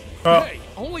offer. Hey,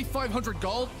 only 500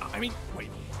 gold? I mean, wait,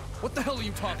 what the hell are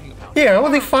you talking about? Yeah,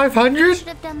 only 500? Should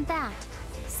have done that.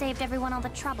 Saved everyone all the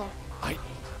trouble.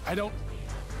 I don't...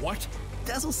 What?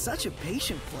 Dazzle's such a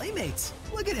patient playmate.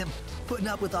 Look at him, putting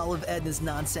up with all of Edna's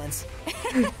nonsense.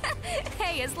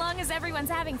 Hey, as long as everyone's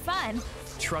having fun.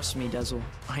 Trust me, Dazzle.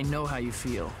 I know how you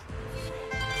feel.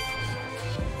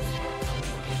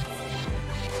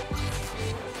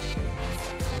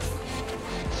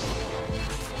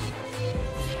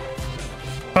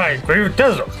 I agree with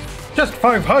Dazzle. Just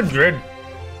 500.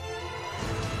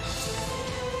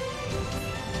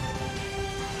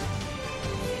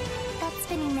 That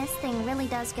spinning mist thing really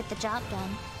does get the job done.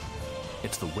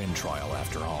 It's the wind trial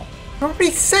after all. I already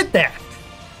said that.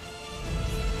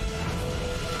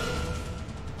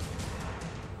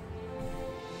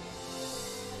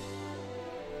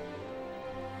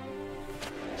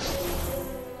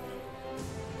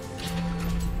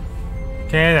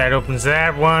 Okay, that opens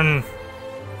that one.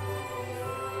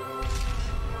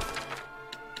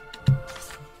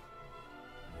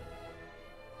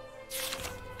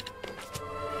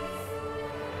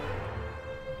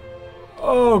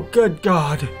 Oh, good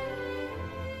God.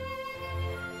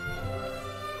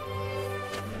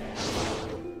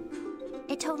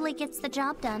 It totally gets the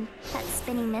job done, that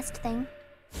spinning mist thing.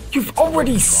 You've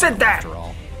already said that! After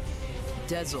all.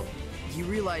 Dazzle, you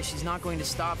realize she's not going to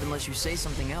stop unless you say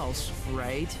something else,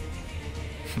 right?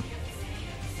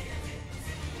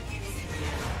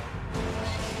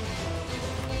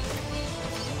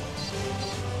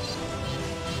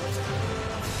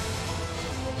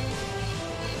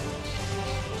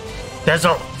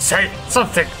 Dazzle, say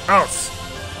something else!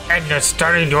 Edna's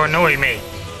starting to annoy me.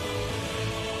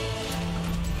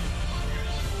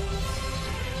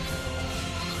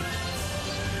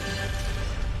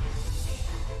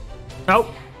 Nope.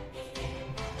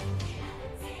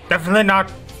 Definitely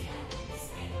not.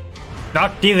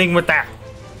 Not dealing with that.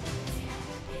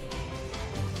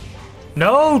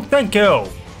 No, thank you.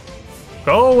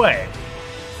 Go away.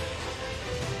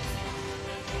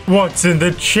 What's in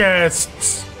the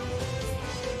chests?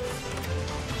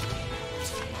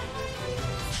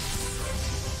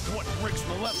 What bricks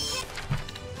the level?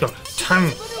 Don't have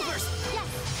time.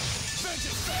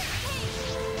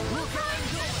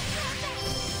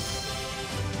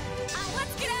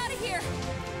 Let's get out of here.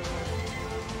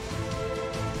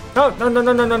 No, no, no,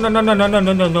 no, no, no, no, no, no, no,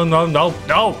 no, no, no, no, no,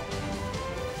 no.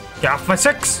 Get off my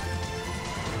six.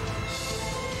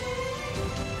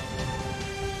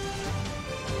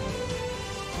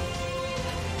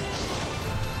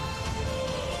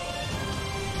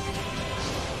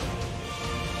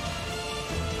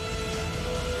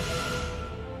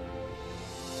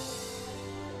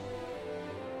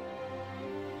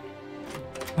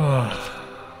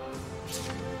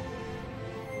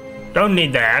 Don't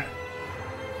need that.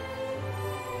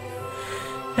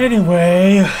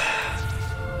 Anyway,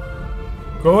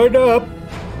 going up.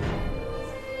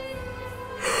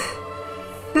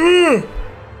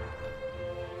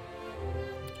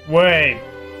 Wait.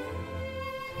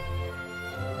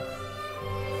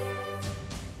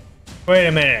 Wait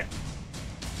a minute.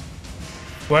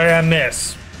 What did I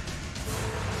miss?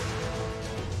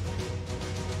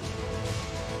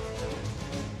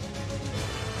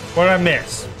 What did I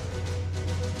miss?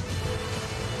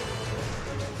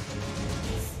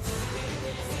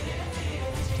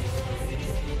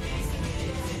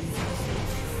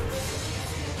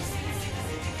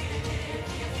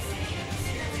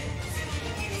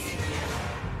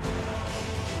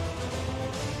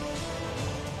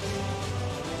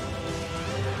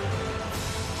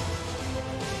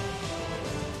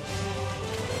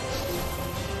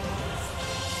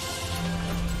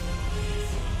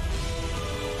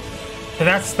 So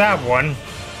that's that one.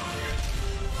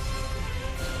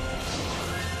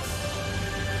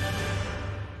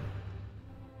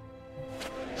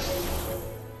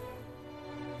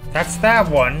 That's that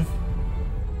one.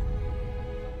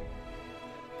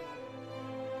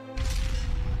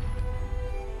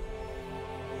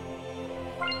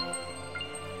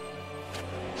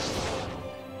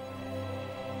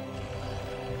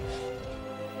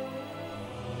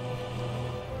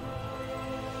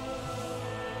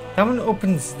 That one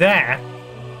opens that.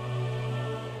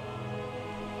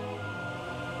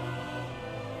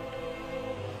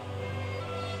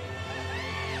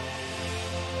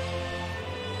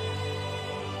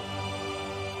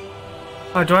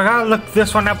 Oh, do I gotta look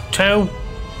this one up too?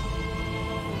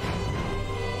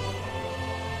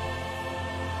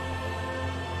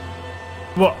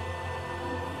 What?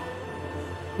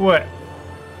 What?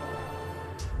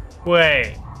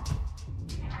 Wait.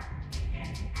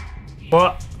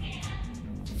 What?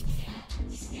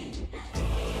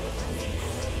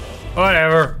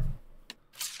 Whatever.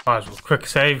 Might as well quick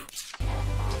save.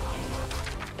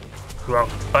 Wrong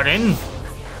button.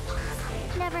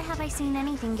 Never have I seen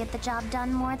anything get the job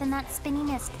done more than that spinny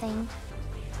mist thing.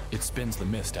 It spins the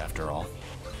mist, after all.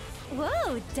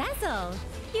 Whoa, Dazzle!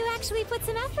 You actually put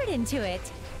some effort into it.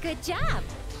 Good job.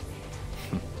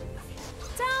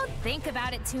 Don't think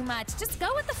about it too much. Just go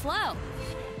with the flow.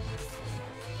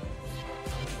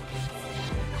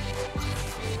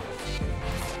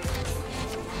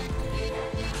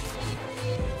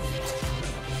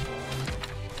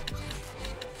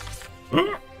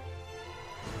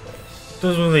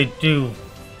 Doesn't really do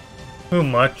too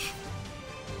much.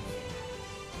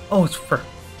 Oh, it's for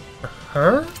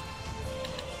her?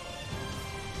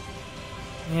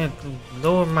 Yeah, to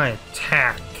lower my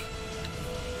attack.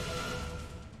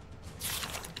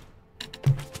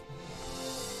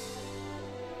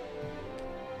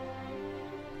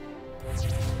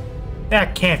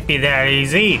 That can't be that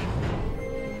easy.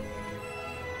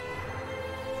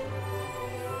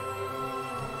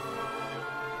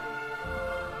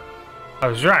 I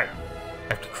was right.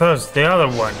 I have to close the other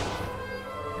one.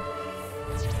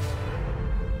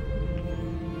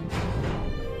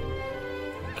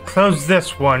 Close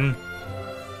this one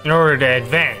in order to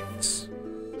advance.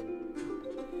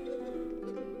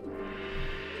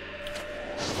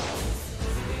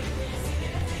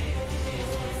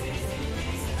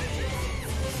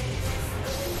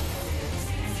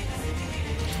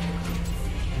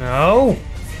 No.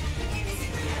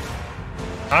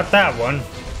 Not that one.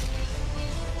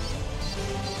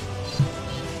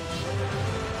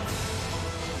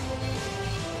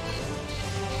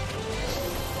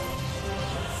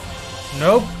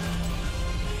 Nope.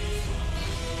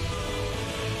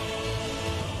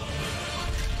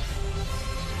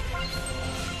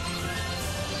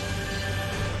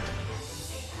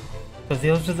 But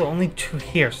those are the only two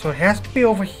here, so it has to be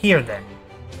over here then.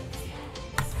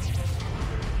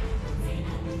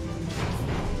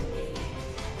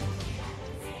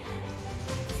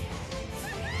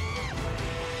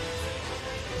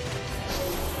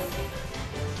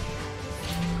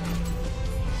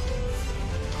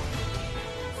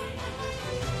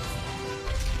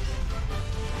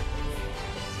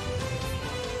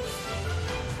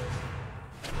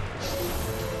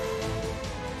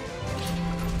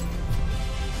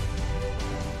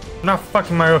 I'm not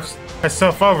fucking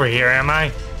myself over here, am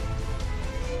I?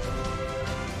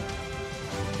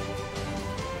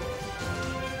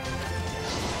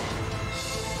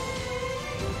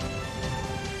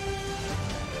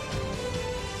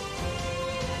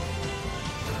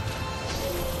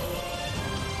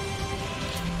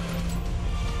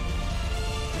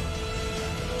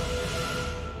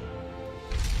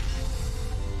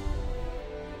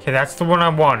 Okay, that's the one I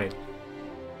wanted.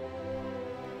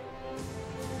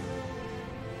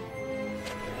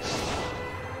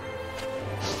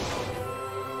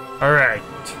 All right.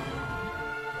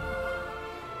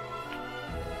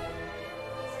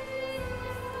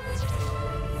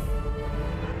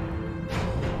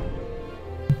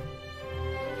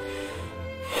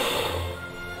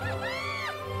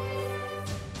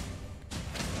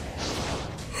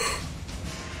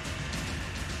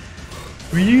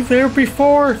 Were you there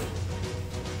before?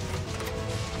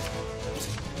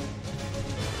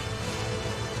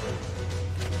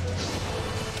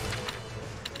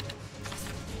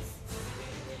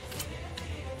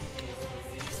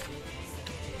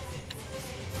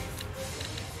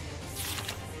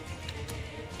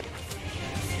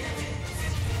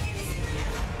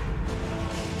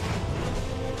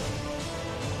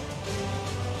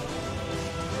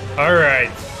 Alright.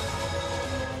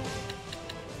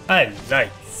 I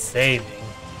like saving.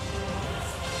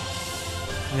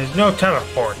 And there's no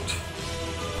teleport.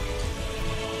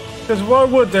 Because what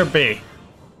would there be?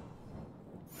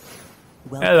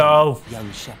 Welcome, hello,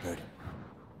 young shepherd.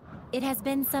 It has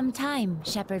been some time,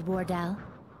 Shepherd Wardell.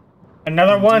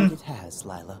 Another Indeed one? It has,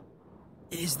 Lila.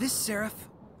 Is this Seraph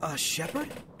a shepherd?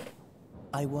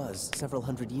 I was several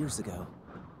hundred years ago.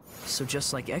 So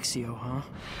just like Exio, huh?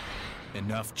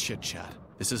 Enough chit-chat.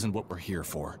 This isn't what we're here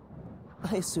for.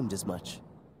 I assumed as much.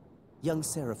 Young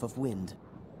Seraph of Wind.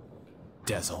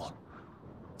 Dezel.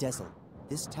 Dezel,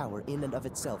 this tower in and of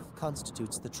itself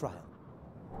constitutes the trial.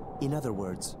 In other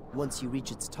words, once you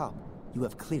reach its top, you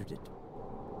have cleared it.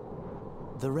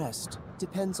 The rest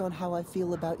depends on how I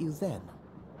feel about you then.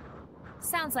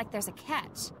 Sounds like there's a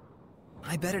catch.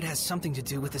 I bet it has something to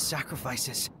do with the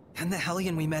sacrifices and the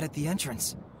Hellion we met at the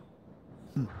entrance.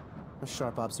 A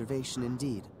sharp observation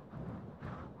indeed.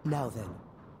 Now then,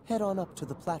 head on up to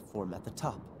the platform at the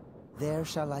top. There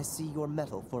shall I see your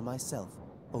mettle for myself,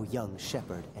 O young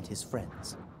shepherd and his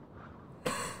friends.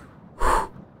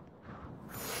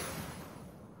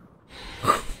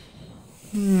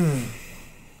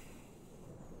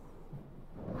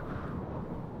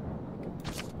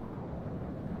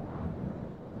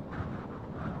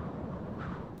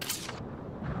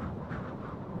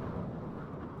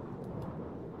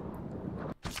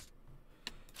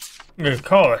 I'm gonna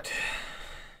call it.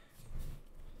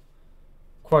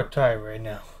 Quite tired right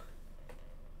now.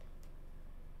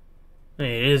 I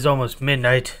mean, it is almost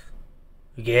midnight.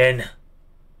 Again.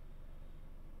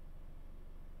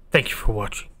 Thank you for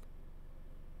watching.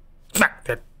 Smack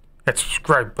that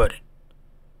subscribe button.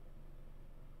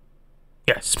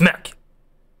 Yeah, smack it.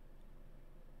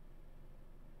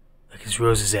 Like it's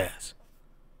Rose's ass.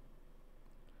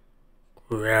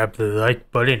 Grab the like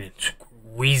button and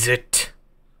squeeze it.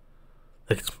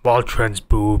 Like it's Voltron's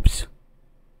boobs.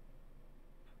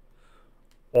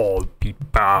 I'll be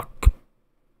back.